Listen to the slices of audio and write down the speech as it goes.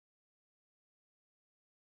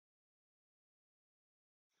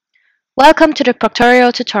Welcome to the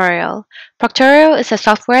Proctorio tutorial. Proctorio is a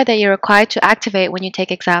software that you're required to activate when you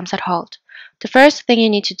take exams at Hult. The first thing you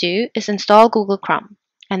need to do is install Google Chrome,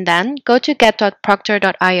 and then go to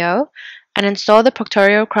get.proctor.io and install the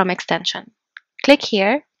Proctorio Chrome extension. Click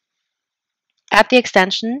here, add the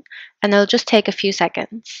extension, and it'll just take a few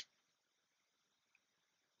seconds.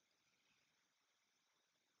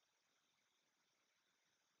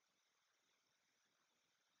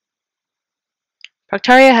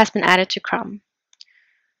 Proctorio has been added to Chrome.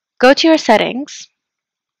 Go to your settings,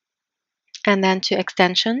 and then to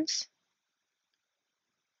extensions.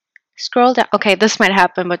 Scroll down. Okay, this might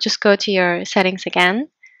happen, but just go to your settings again.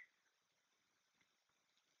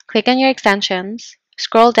 Click on your extensions,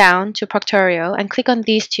 scroll down to Proctorio, and click on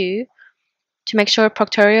these two to make sure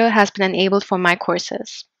Proctorio has been enabled for My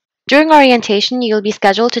Courses. During orientation, you'll be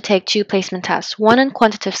scheduled to take 2 placement tests, one in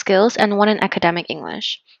quantitative skills and one in academic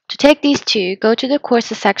English. To take these 2, go to the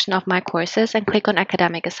Courses section of My Courses and click on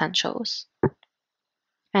Academic Essentials.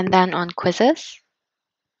 And then on Quizzes.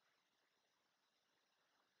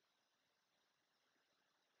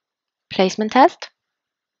 Placement Test.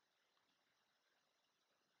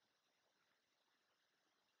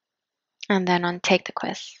 And then on Take the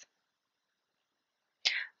Quiz.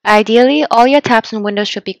 Ideally, all your tabs and windows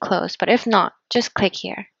should be closed, but if not, just click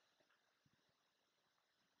here.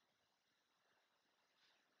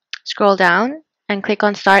 Scroll down and click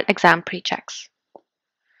on Start Exam Pre-checks.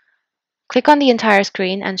 Click on the entire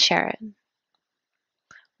screen and share it.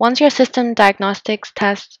 Once your system diagnostics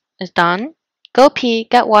test is done, go pee,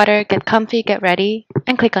 get water, get comfy, get ready,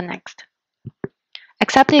 and click on Next.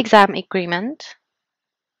 Accept the exam agreement.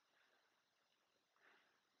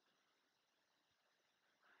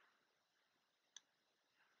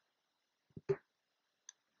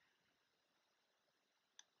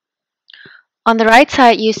 On the right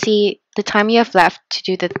side, you see the time you have left to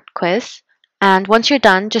do the quiz, and once you're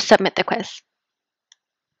done, just submit the quiz.